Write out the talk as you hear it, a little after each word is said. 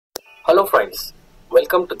Hello friends,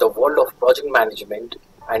 welcome to the world of project management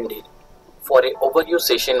and for a overview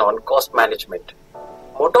session on cost management.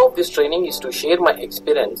 Motto of this training is to share my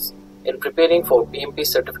experience in preparing for PMP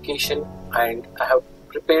certification, and I have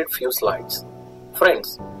prepared few slides.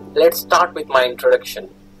 Friends, let's start with my introduction.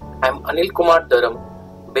 I am Anil Kumar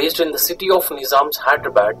Dharam, based in the city of Nizam's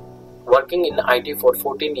Hyderabad, working in IT for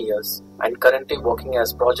 14 years and currently working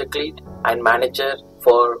as project lead and manager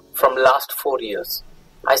from last 4 years.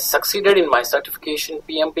 I succeeded in my certification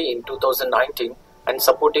PMP in 2019 and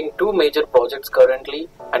supporting 2 major projects currently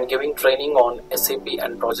and giving training on SAP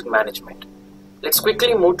and project management. Let's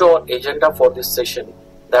quickly move to our agenda for this session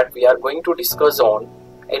that we are going to discuss on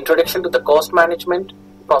introduction to the cost management,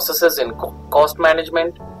 processes in cost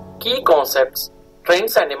management, key concepts,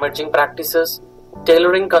 trends and emerging practices,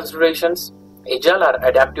 tailoring considerations, agile or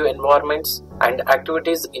adaptive environments, and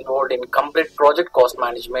activities involved in complete project cost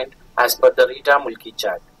management as per the Rita Mulchay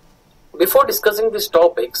Chart. Before discussing these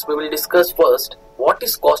topics, we will discuss first what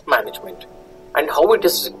is cost management and how it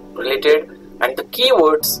is related and the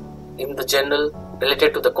keywords in the general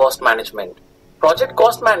related to the cost management. Project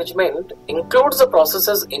cost management includes the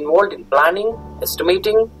processes involved in planning,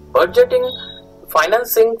 estimating, budgeting,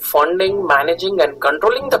 financing, funding, managing and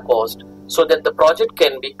controlling the cost so that the project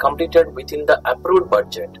can be completed within the approved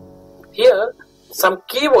budget. Here, some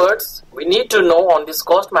keywords we need to know on this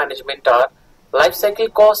cost management are life cycle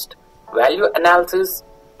cost, value analysis,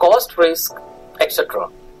 cost risk, etc.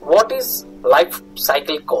 What is life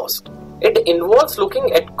cycle cost? It involves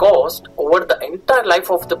looking at cost over the entire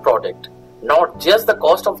life of the product, not just the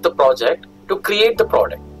cost of the project to create the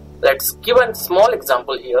product. Let's give a small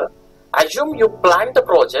example here. Assume you planned the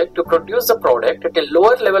project to produce the product at a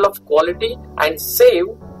lower level of quality and save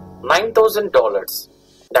 $9,000.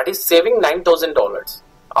 That is saving $9,000.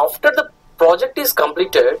 After the project is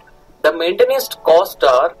completed, the maintenance costs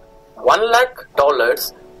are $1 lakh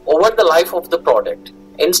over the life of the product.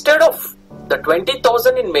 Instead of the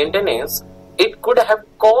 $20,000 in maintenance, it could have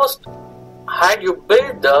cost had you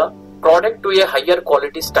built the product to a higher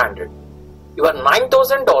quality standard. Your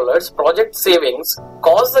 $9,000 project savings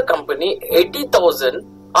cost the company $80,000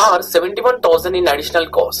 or $71,000 in additional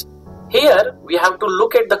cost. Here we have to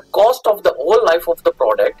look at the cost of the whole life of the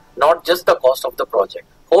product, not just the cost of the project.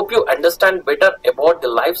 Hope you understand better about the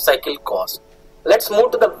life cycle cost. Let's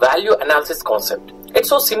move to the value analysis concept. It's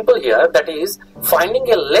so simple here, that is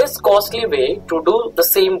finding a less costly way to do the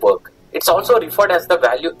same work. It's also referred as the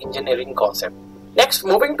value engineering concept. Next,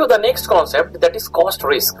 moving to the next concept, that is cost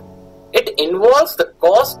risk. It involves the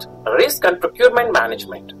cost, risk and procurement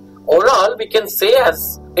management. Overall, we can say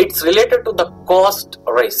as it's related to the cost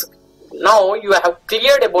risk. Now you have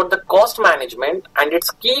cleared about the cost management and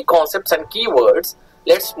its key concepts and keywords.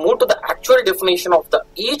 Let's move to the actual definition of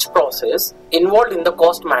each process involved in the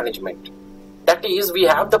cost management. That is, we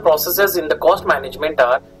have the processes in the cost management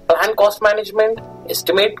are plan cost management,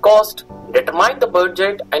 estimate cost, determine the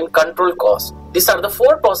budget and control cost. These are the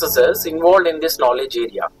 4 processes involved in this knowledge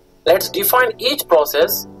area. Let's define each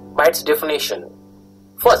process by its definition.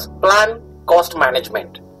 First, plan cost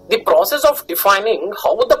management. The process of defining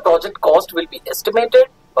how the project cost will be estimated,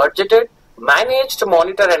 budgeted, managed,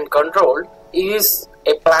 monitored and controlled is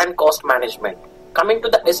a plan cost management. Coming to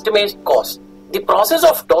the estimate cost. The process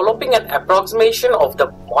of developing an approximation of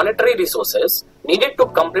the monetary resources needed to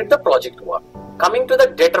complete the project work. Coming to the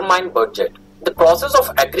determine budget. The process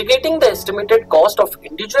of aggregating the estimated cost of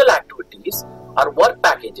individual activities or work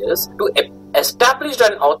packages to establish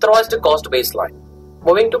an authorized cost baseline.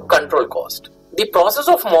 Moving to control cost. The process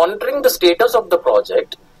of monitoring the status of the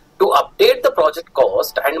project to update the project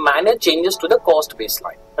cost and manage changes to the cost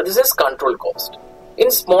baseline. This is control cost. In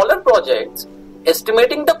smaller projects,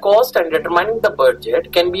 estimating the cost and determining the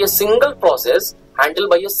budget can be a single process handled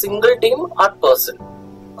by a single team or person.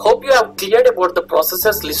 Hope you have cleared about the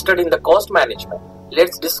processes listed in the cost management.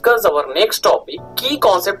 Let's discuss our next topic, key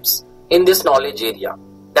concepts in this knowledge area.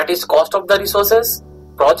 That is cost of the resources,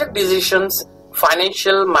 project decisions,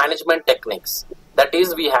 financial management techniques. That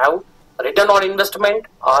is, we have return on investment,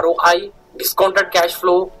 ROI, discounted cash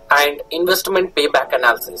flow and investment payback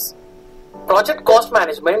analysis. Project cost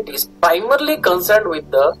management is primarily concerned with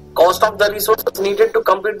the cost of the resources needed to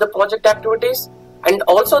complete the project activities, and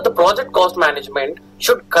also the project cost management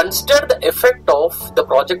should consider the effect of the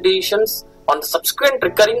project decisions on the subsequent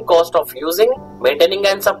recurring cost of using, maintaining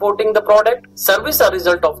and supporting the product, service or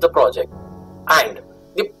result of the project. And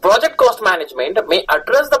the project cost management may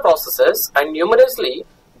address the processes and numerously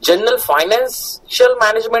general financial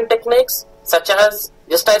management techniques such as,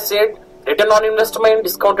 just I said, return on investment,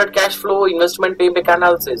 discounted cash flow, investment payback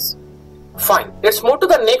analysis. Fine. Let's move to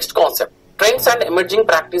the next concept, Trends and emerging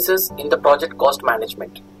practices in the project cost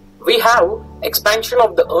management. We have expansion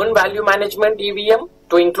of the earned value management EVM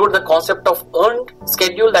to include the concept of earned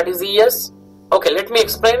schedule, that is ES. Okay, let me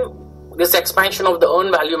explain this expansion of the earned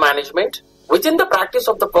value management. Within the practice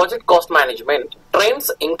of the project cost management, trends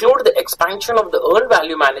include the expansion of the earned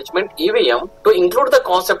value management EVM to include the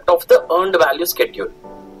concept of the earned value schedule.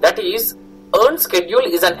 That is, earned schedule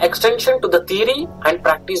is an extension to the theory and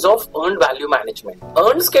practice of earned value management.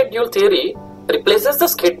 Earned schedule theory replaces the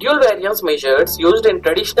schedule variance measures used in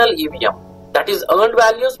traditional EVM, that is earned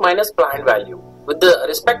values minus planned value, with the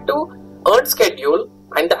respect to earned schedule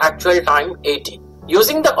and the actual time AT.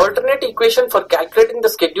 Using the alternate equation for calculating the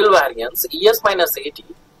schedule variance ES minus AT,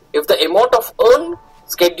 if the amount of earned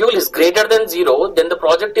schedule is greater than 0, then the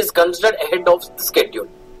project is considered ahead of the schedule.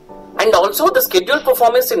 And also the schedule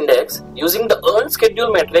performance index using the earned schedule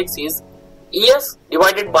matrix is ES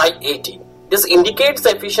divided by AT. This indicates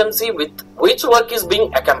the efficiency with which work is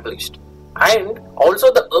being accomplished. And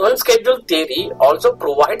also the earned schedule theory also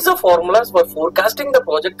provides the formulas for forecasting the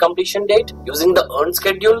project completion date using the earned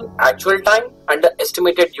schedule, actual time and the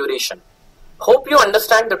estimated duration. Hope you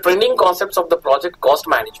understand the trending concepts of the project cost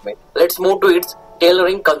management. Let's move to its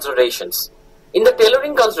tailoring considerations. In the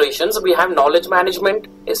tailoring considerations, we have knowledge management,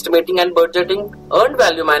 estimating and budgeting, earned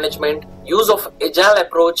value management, use of agile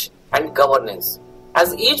approach and governance.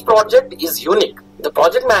 As each project is unique, the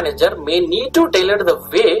project manager may need to tailor the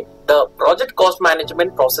way the project cost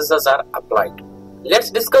management processes are applied.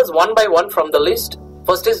 Let's discuss one by one from the list.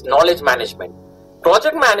 First is knowledge management.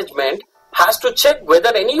 Project management has to check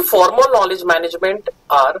whether any formal knowledge management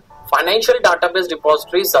or financial database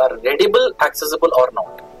repositories are readable, accessible or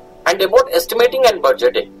not. And about estimating and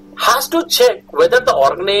budgeting, has to check whether the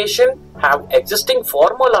organization have existing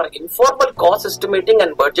formal or informal cost estimating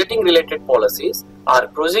and budgeting related policies or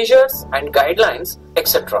procedures and guidelines,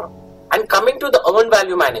 etc. And coming to the earned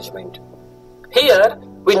value management, here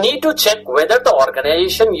we need to check whether the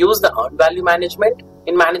organization use the earned value management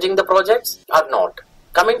in managing the projects or not.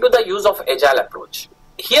 Coming to the use of agile approach,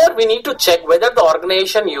 here we need to check whether the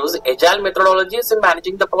organization use agile methodologies in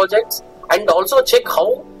managing the projects and also check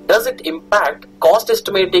how does it impact cost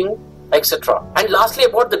estimating, etc. And lastly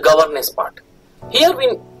about the governance part, here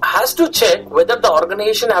we has to check whether the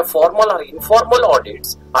organization have formal or informal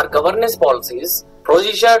audits or governance policies,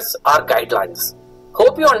 procedures or guidelines.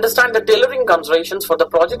 Hope you understand the tailoring considerations for the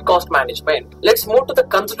project cost management. Let's move to the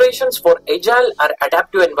considerations for agile or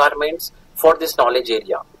adaptive environments for this knowledge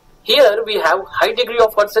area. Here we have high degree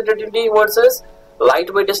of uncertainty versus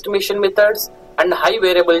lightweight estimation methods and high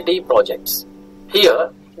variability projects.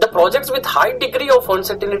 Here, the projects with high degree of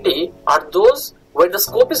uncertainty are those where the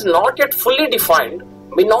scope is not yet fully defined,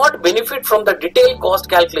 may not benefit from the detailed cost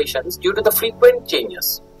calculations due to the frequent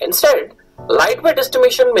changes. Instead, lightweight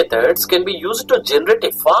estimation methods can be used to generate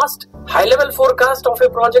a fast, high-level forecast of a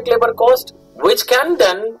project labor cost, which can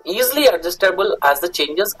then easily adjustable as the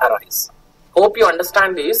changes arise. Hope you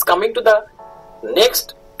understand this. Coming to the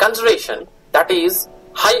next consideration, that is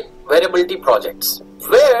high variability projects,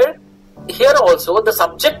 where here also the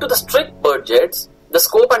subject to the strict budgets, the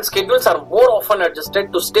scope and schedules are more often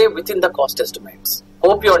adjusted to stay within the cost estimates.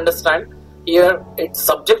 Hope you understand. Here it's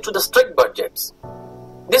subject to the strict budgets.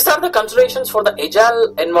 These are the considerations for the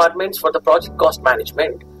agile environments for the project cost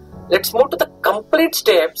management. Let's move to the complete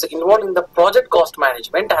steps involved in the project cost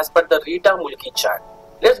management as per the Rita Mulchay Chart.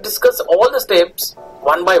 Let's discuss all the steps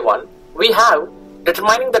one by one. We have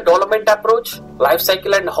determining the development approach, life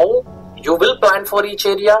cycle and how you will plan for each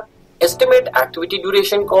area, estimate activity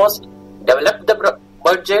duration cost, develop the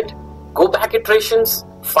budget, go back iterations,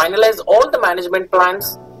 finalize all the management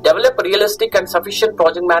plans, develop realistic and sufficient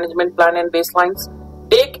project management plan and baselines,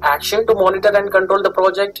 take action to monitor and control the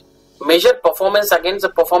project, measure performance against the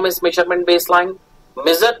performance measurement baseline,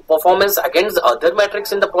 measure performance against the other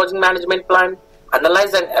metrics in the project management plan,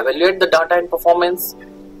 analyze and evaluate the data and performance,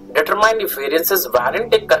 determine if variances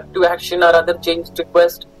warrant a corrective action or other change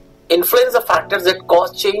request, influence the factors that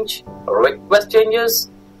cause change, request changes,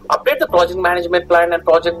 update the project management plan and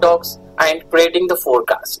project docs, and creating the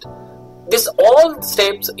forecast. These all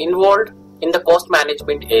steps involved in the cost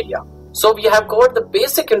management area. So we have covered the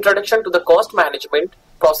basic introduction to the cost management,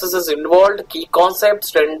 processes involved, key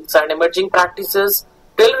concepts, trends and emerging practices,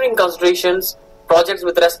 tailoring considerations, projects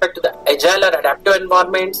with respect to the agile or adaptive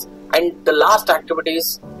environments, and the last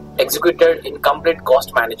activities executed in complete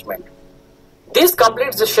cost management. This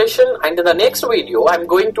completes the session, and in the next video I am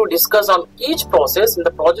going to discuss on each process in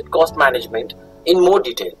the project cost management in more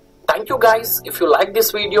detail. Thank you guys. If you like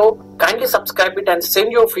this video, kindly subscribe it and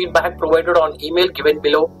send your feedback provided on email given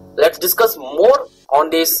below. Let's discuss more on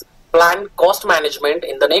this plan cost management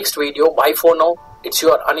in the next video. Bye for now. It's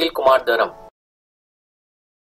your Anil Kumar Dharam.